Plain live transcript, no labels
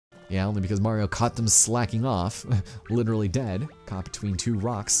Yeah, only because Mario caught them slacking off. Literally dead. Caught between two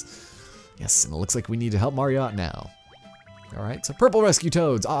rocks. Yes, and it looks like we need to help Mario out now. Alright, so Purple Rescue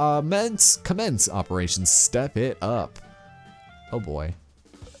Toads. Commence Operation Step It Up. Oh boy.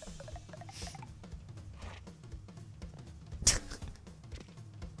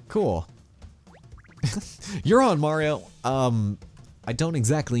 Cool. You're on, Mario. I don't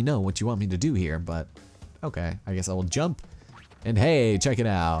exactly know what you want me to do here, but okay, I guess I will jump. And hey, check it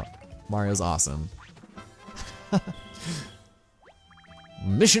out. Mario's awesome.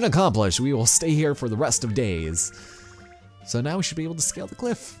 Mission accomplished. We will stay here for the rest of days. So now we should be able to scale the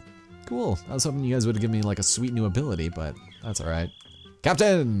cliff. Cool. I was hoping you guys would have given me like a sweet new ability, but that's alright.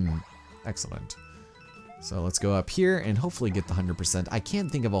 Captain! Excellent. So let's go up here and hopefully get the 100%. I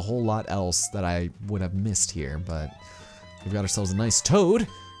can't think of a whole lot else that I would have missed here, but we've got ourselves a nice toad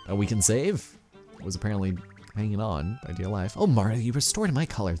that we can save. It was apparently hanging on by dear life. Oh, Mario, you restored my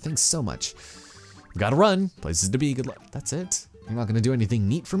color. Thanks so much. Gotta run. Places to be. Good luck. That's it? You're not gonna do anything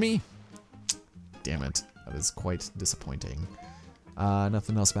neat for me? Damn it. That is quite disappointing.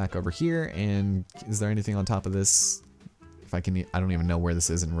 Nothing else back over here. And is there anything on top of this? If I can, I don't even know where this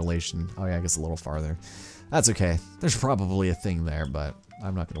is in relation. Oh yeah, I guess a little farther. That's okay. There's probably a thing there, but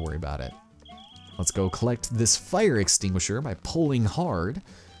I'm not gonna worry about it. Let's go collect this fire extinguisher by pulling hard.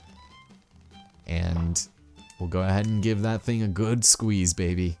 And we'll go ahead and give that thing a good squeeze,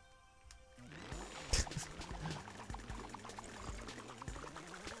 baby.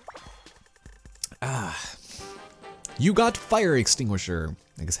 You got fire extinguisher.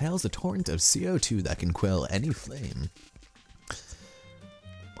 Exhales a torrent of CO2 that can quell any flame.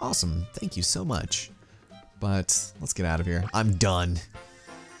 Awesome, thank you so much. But let's get out of here. I'm done.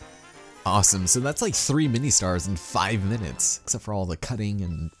 Awesome, so that's like 3 mini-stars in 5 minutes, except for all the cutting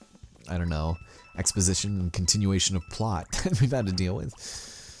and, I don't know, exposition and continuation of plot that we've had to deal with.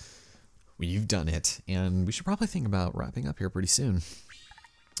 We've done it, and we should probably think about wrapping up here pretty soon.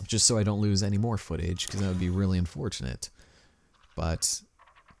 Just so I don't lose any more footage, because that would be really unfortunate. But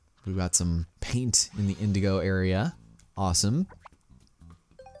we've got some paint in the indigo area. Awesome.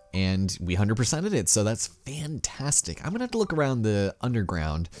 And we 100%ed it, so that's fantastic. I'm gonna have to look around the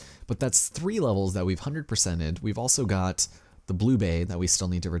underground, but that's 3 levels that we've 100%ed. We've also got the Blue Bay that we still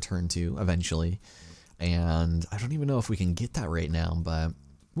need to return to eventually. And I don't even know if we can get that right now, but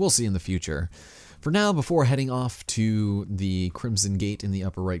we'll see in the future. For now, before heading off to the Crimson Gate in the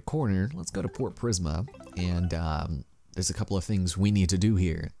upper right corner, let's go to Port Prisma, and there's a couple of things we need to do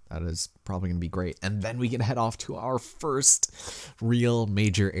here. That is probably going to be great. And then we can head off to our first real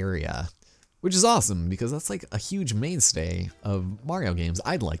major area, which is awesome, because that's like a huge mainstay of Mario games,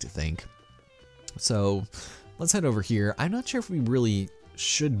 I'd like to think. So let's head over here. I'm not sure if we really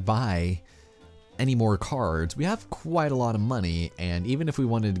should buy any more cards. We have quite a lot of money, and even if we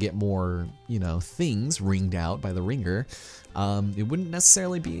wanted to get more, you know, things ringed out by the ringer, it wouldn't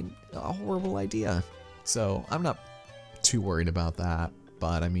necessarily be a horrible idea. So I'm not too worried about that,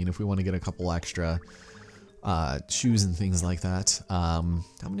 but I mean, if we want to get a couple extra shoes and things like that, how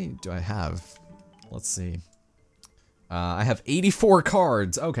many do I have? Let's see. I have 84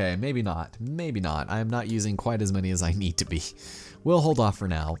 cards. Okay, maybe not. Maybe not. I'm not using quite as many as I need to be. We'll hold off for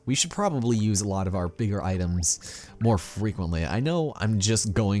now. We should probably use a lot of our bigger items more frequently. I know I'm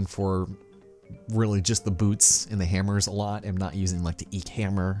just going for really just the boots and the hammers a lot. I'm not using like the Eek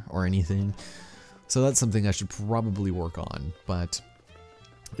hammer or anything. So that's something I should probably work on. But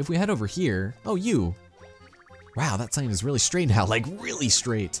if we head over here, oh, you. Wow, that sign is really straight now, like really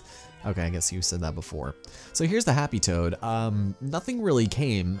straight. Okay, I guess you said that before. So here's the Happy Toad. Nothing really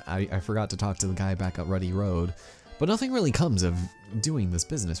came. I forgot to talk to the guy back at Ruddy Road, but nothing really comes of doing this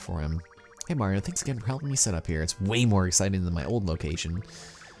business for him. Hey Mario, thanks again for helping me set up here. It's way more exciting than my old location.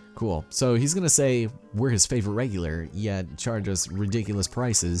 Cool. So he's gonna say we're his favorite regular, yet charge us ridiculous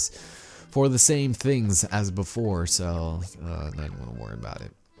prices for the same things as before, so I don't want to worry about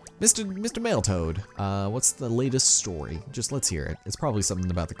it. Mr. Mail Toad, what's the latest story? Just let's hear it. It's probably something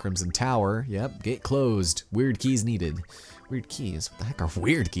about the Crimson Tower. Yep, gate closed. Weird keys needed. Weird keys? What the heck are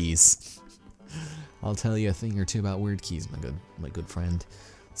weird keys? I'll tell you a thing or two about weird keys, my good friend.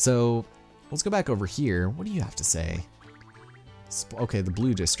 So, let's go back over here. What do you have to say? Okay, the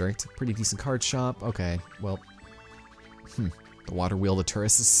Blue District. Pretty decent card shop. Okay, well. The Water Wheel, the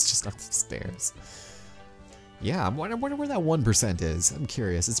tourist is just up the stairs. Yeah, I wonder where that 1% is. I'm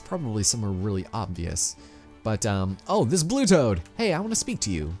curious. It's probably somewhere really obvious. But, oh, this Blue Toad! Hey, I want to speak to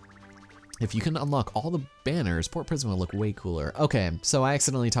you. If you can unlock all the banners, Port Prisma will look way cooler. Okay, so I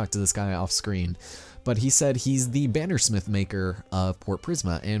accidentally talked to this guy off screen, but he said he's the bannersmith maker of Port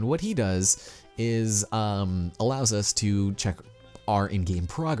Prisma, and what he does is allows us to check our in-game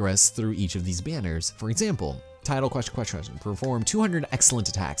progress through each of these banners. For example, title, question, perform 200 excellent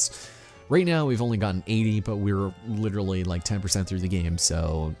attacks. Right now we've only gotten 80, but we're literally like 10% through the game,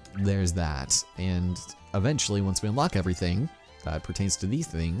 so there's that. And eventually, once we unlock everything that pertains to these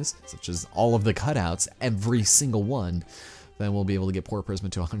things, such as all of the cutouts, every single one, then we'll be able to get Port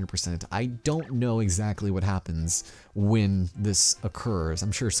Prisma to 100%. I don't know exactly what happens when this occurs.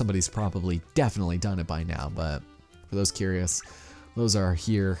 I'm sure somebody's probably definitely done it by now, but for those curious, those are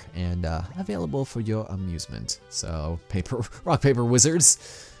here and available for your amusement. So, rock, paper,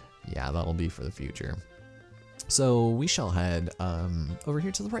 wizards. Yeah, that'll be for the future. So we shall head over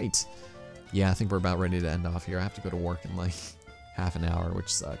here to the right. Yeah, I think we're about ready to end off here. I have to go to work in like half an hour,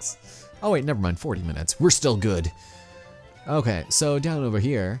 which sucks. Oh wait, never mind, 40 minutes. We're still good. Okay, so down over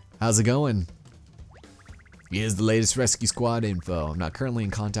here, how's it going? Here's the latest rescue squad info. I'm not currently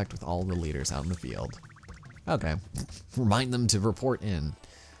in contact with all the leaders out in the field. Okay, remind them to report in.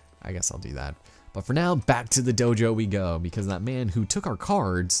 I guess I'll do that. But for now, back to the dojo we go, because that man who took our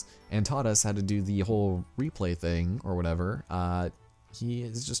cards and taught us how to do the whole replay thing, or whatever, he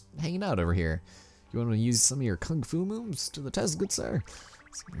is just hanging out over here. You want to use some of your kung fu moves to the test, good sir?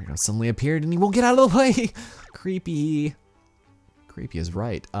 Some weirdo suddenly appeared and he won't get out of the way! Creepy. Creepy is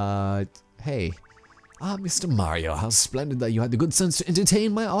right. Hey. Ah, Mr. Mario, how splendid that you had the good sense to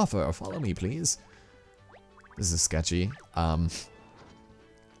entertain my offer. Follow me, please. This is sketchy.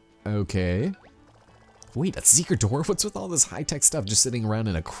 Okay. Wait, a secret door? What's with all this high-tech stuff just sitting around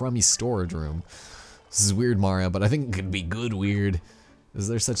in a crummy storage room? This is weird, Mario, but I think it could be good weird. Is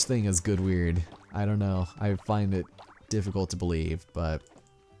there such thing as good weird? I don't know. I find it difficult to believe, but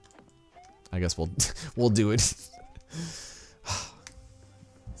I guess we'll do it.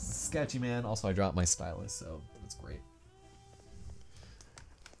 Sketchy, man. Also, I dropped my stylus, so that's great.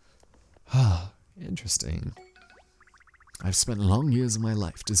 Interesting. I've spent long years of my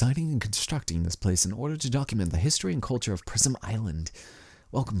life designing and constructing this place in order to document the history and culture of Prism Island.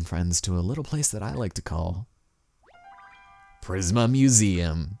 Welcome, friends, to a little place that I like to call Prisma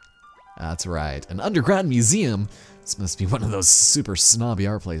Museum. That's right, an underground museum. This must be one of those super snobby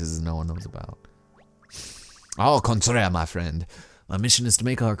art places no one knows about. Au contraire, my friend. My mission is to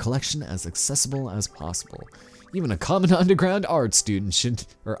make our collection as accessible as possible. Even a common underground art student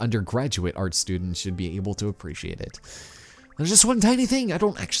undergraduate art student should be able to appreciate it. There's just one tiny thing. I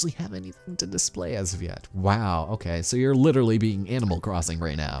don't actually have anything to display as of yet. Wow, okay, so you're literally being Animal Crossing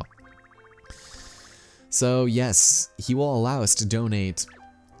right now. So yes, he will allow us to donate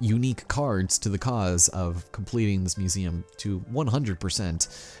unique cards to the cause of completing this museum to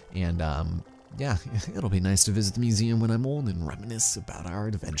 100%. And yeah, it'll be nice to visit the museum when I'm old and reminisce about our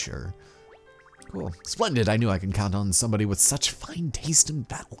adventure. Cool, splendid. I knew I could count on somebody with such fine taste in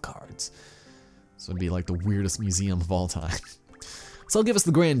battle cards. This would be like the weirdest museum of all time. So I'll give us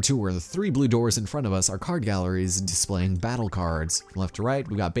the grand tour. The 3 blue doors in front of us are card galleries displaying battle cards. From left to right,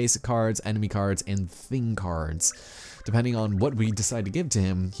 we've got basic cards, enemy cards, and thing cards. Depending on what we decide to give to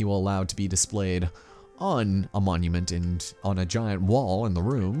him, he will allow to be displayed on a monument and on a giant wall in the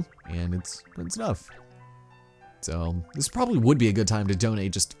room, and it's good stuff. So this probably would be a good time to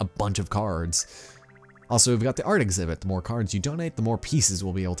donate just a bunch of cards. Also, we've got the art exhibit. The more cards you donate, the more pieces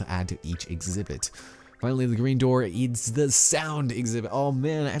we'll be able to add to each exhibit. Finally, the green door is the sound exhibit. Oh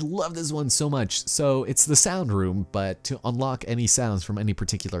man, I love this one so much. So it's the sound room, but to unlock any sounds from any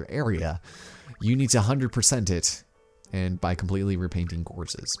particular area, you need to 100% it, and by completely repainting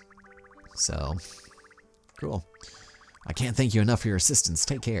courses. So, cool. I can't thank you enough for your assistance.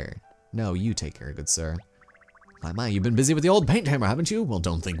 Take care. No, you take care, good sir. My, you've been busy with the old paint hammer, haven't you? Well,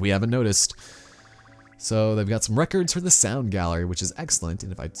 don't think we haven't noticed. So they've got some records for the sound gallery, which is excellent.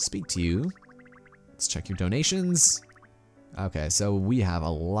 And if I speak to you, let's check your donations. Okay, so we have a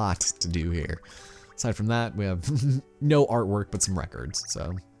lot to do here. Aside from that, we have no artwork, but some records.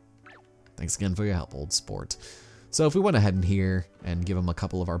 So thanks again for your help, old sport. So if we went ahead in here and give them a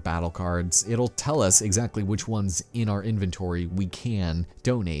couple of our battle cards, it'll tell us exactly which ones in our inventory we can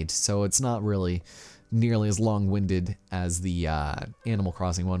donate. So it's not really nearly as long-winded as the Animal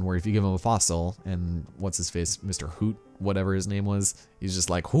Crossing one, where if you give him a fossil and what's his face, Mr. Hoot, whatever his name was, he's just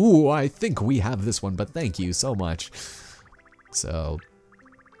like, ooh, I think we have this one, but thank you so much. So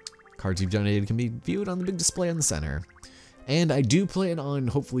cards you've donated can be viewed on the big display in the center. And I do plan on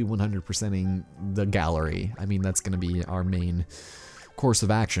hopefully 100%ing the gallery. I mean, that's going to be our main course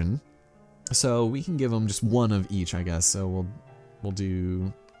of action. So we can give them just one of each, I guess. So we'll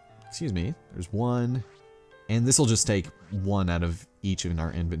do, excuse me, there's one, and this will just take one out of each in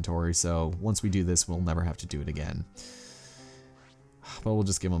our inventory. So once we do this, we'll never have to do it again. But we'll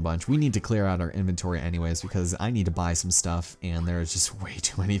just give them a bunch. We need to clear out our inventory anyways because I need to buy some stuff and there's just way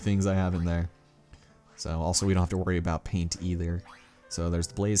too many things I have in there. So also we don't have to worry about paint either. So there's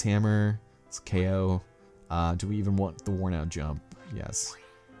the Blaze Hammer, it's KO. Do we even want the worn out jump? Yes.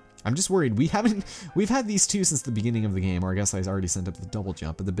 I'm just worried. We've had these two since the beginning of the game, or I guess I already sent up the double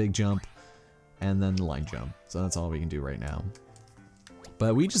jump, but the big jump and then the line jump. So that's all we can do right now.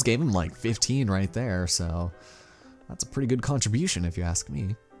 But we just gave him like 15 right there, so that's a pretty good contribution if you ask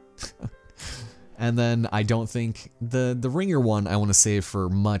me. And then I don't think the ringer one I want to save for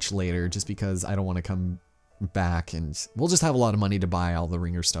much later just because I don't want to come back and we'll just have a lot of money to buy all the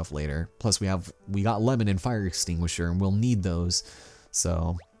ringer stuff later. Plus we got lemon and fire extinguisher and we'll need those.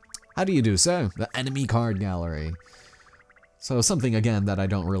 So how do you do so? The enemy card gallery. So something again that I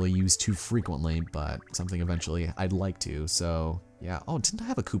don't really use too frequently, but something eventually I'd like to. So yeah. Oh, didn't I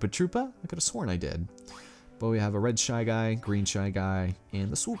have a Koopa Troopa? I could have sworn I did. But we have a red Shy Guy, green Shy Guy,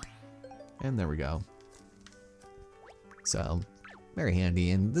 and the swoop. And there we go. So, very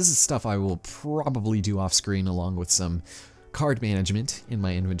handy. And this is stuff I will probably do off screen along with some card management in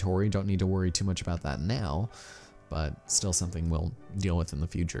my inventory. Don't need to worry too much about that now, but still something we'll deal with in the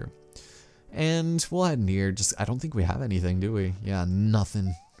future. And we'll head in here. Just, I don't think we have anything, do we? Yeah,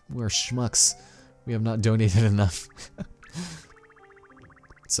 nothing. We're schmucks. We have not donated enough.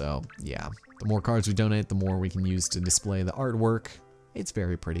 So, yeah. The more cards we donate, the more we can use to display the artwork. It's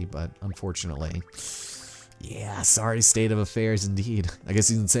very pretty, but unfortunately, yeah, sorry state of affairs indeed. I guess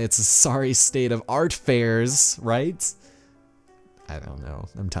you can say it's a sorry state of art fairs, right? I don't know.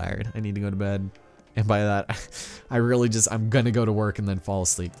 I'm tired. I need to go to bed. And by that, I'm gonna go to work and then fall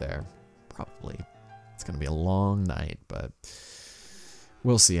asleep there. Probably. It's gonna be a long night, but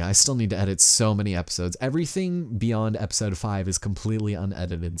we'll see. I still need to edit so many episodes. Everything beyond episode 5 is completely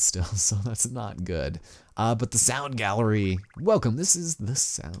unedited still, so that's not good. But the sound gallery. Welcome, this is the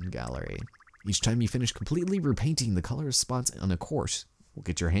sound gallery. Each time you finish completely repainting the color spots on a course, we'll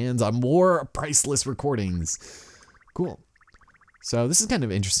get your hands on more priceless recordings. Cool. So this is kind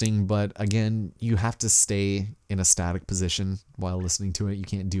of interesting, but again, you have to stay in a static position while listening to it. You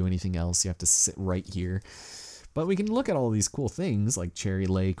can't do anything else. You have to sit right here. But we can look at all these cool things like Cherry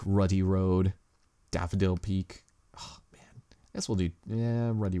Lake, Ruddy Road, Daffodil Peak. Oh, man. I guess we'll do,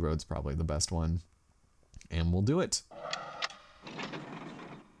 yeah, Ruddy Road's probably the best one. And we'll do it.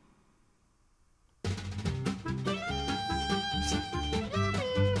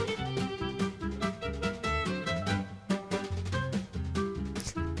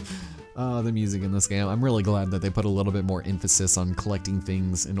 The music in this game. I'm really glad that they put a little bit more emphasis on collecting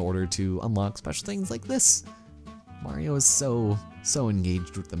things in order to unlock special things like this. Mario is so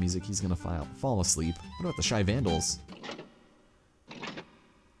engaged with the music, he's gonna fall asleep. What about the Shy Vandals?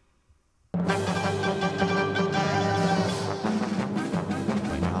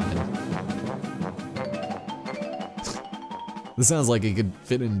 This sounds like it could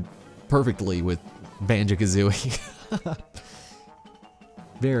fit in perfectly with Banjo-Kazooie.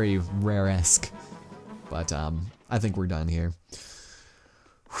 Very rare-esque. But I think we're done here.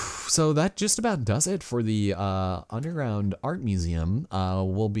 So that just about does it for the Underground Art Museum.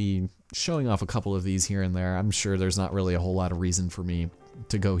 We'll be showing off a couple of these here and there. I'm sure there's not really a whole lot of reason for me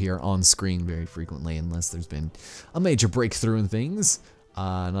to go here on screen very frequently unless there's been a major breakthrough in things.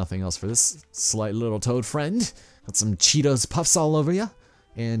 Nothing else for this slight little toad friend. Got some Cheetos puffs all over you.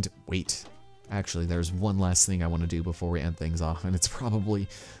 And wait, actually there's one last thing I want to do before we end things off, and it's probably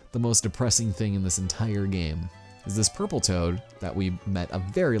the most depressing thing in this entire game. Is this purple toad that we met a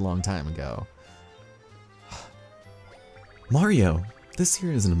very long time ago. Mario, this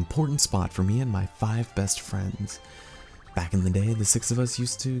here is an important spot for me and my 5 best friends. Back in the day, the 6 of us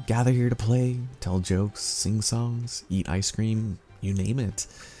used to gather here to play, tell jokes, sing songs, eat ice cream, you name it.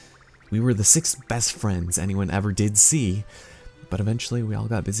 We were the 6 best friends anyone ever did see, but eventually we all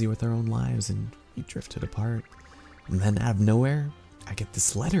got busy with our own lives and we drifted apart. And then out of nowhere, I get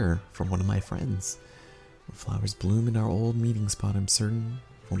this letter from one of my friends. When flowers bloom in our old meeting spot, I'm certain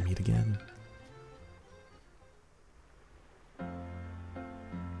we'll meet again.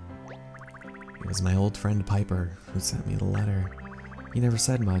 It was my old friend Piper who sent me the letter. He never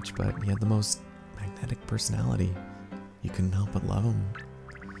said much, but he had the most magnetic personality. You couldn't help but love him.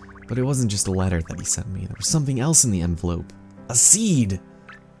 But it wasn't just a letter that he sent me. There was something else in the envelope. A seed!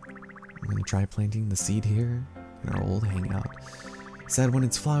 I'm gonna try planting the seed here in our old hangout. He said when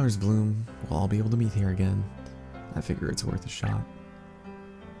its flowers bloom, we'll all be able to meet here again. I figure it's worth a shot.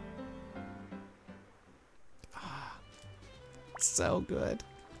 So good.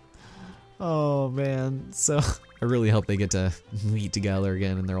 Oh man, so I really hope they get to meet together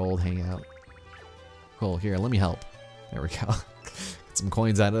again in their old hangout. Cool, here, let me help. There we go. Get some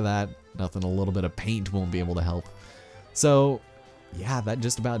coins out of that. Nothing a little bit of paint won't be able to help. So, yeah, that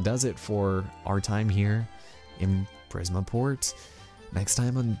just about does it for our time here in Prismaport. Next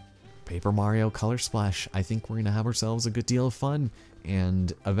time on Paper Mario Color Splash, I think we're going to have ourselves a good deal of fun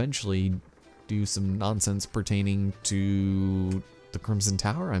and eventually do some nonsense pertaining to the Crimson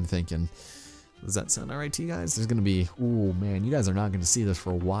Tower, I'm thinking. Does that sound alright to you guys? There's going to be, ooh man, you guys are not going to see this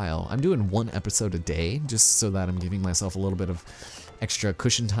for a while. I'm doing 1 episode a day just so that I'm giving myself a little bit of extra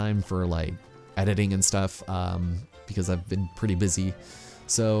cushion time for like editing and stuff because I've been pretty busy.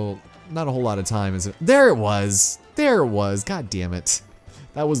 So not a whole lot of time. There it was. There it was. God damn it.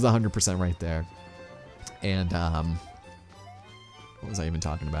 That was the 100% right there. And what was I even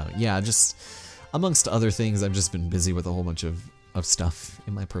talking about? Yeah, just amongst other things, I've just been busy with a whole bunch of stuff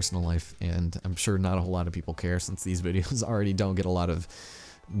in my personal life, and I'm sure not a whole lot of people care since these videos already don't get a lot of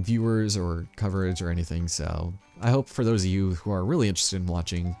viewers or coverage or anything. So I hope for those of you who are really interested in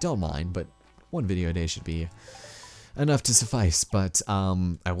watching, don't mind, but 1 video a day should be enough to suffice. But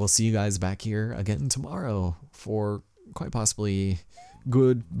I will see you guys back here again tomorrow for quite possibly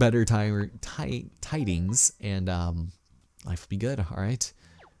good, better tidings, and life will be good. All right.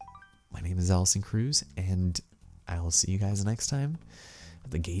 My name is Allison Cruz, and I will see you guys next time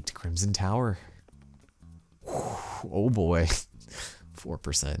at the gate to Crimson Tower. Whew, oh boy,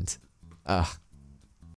 4%.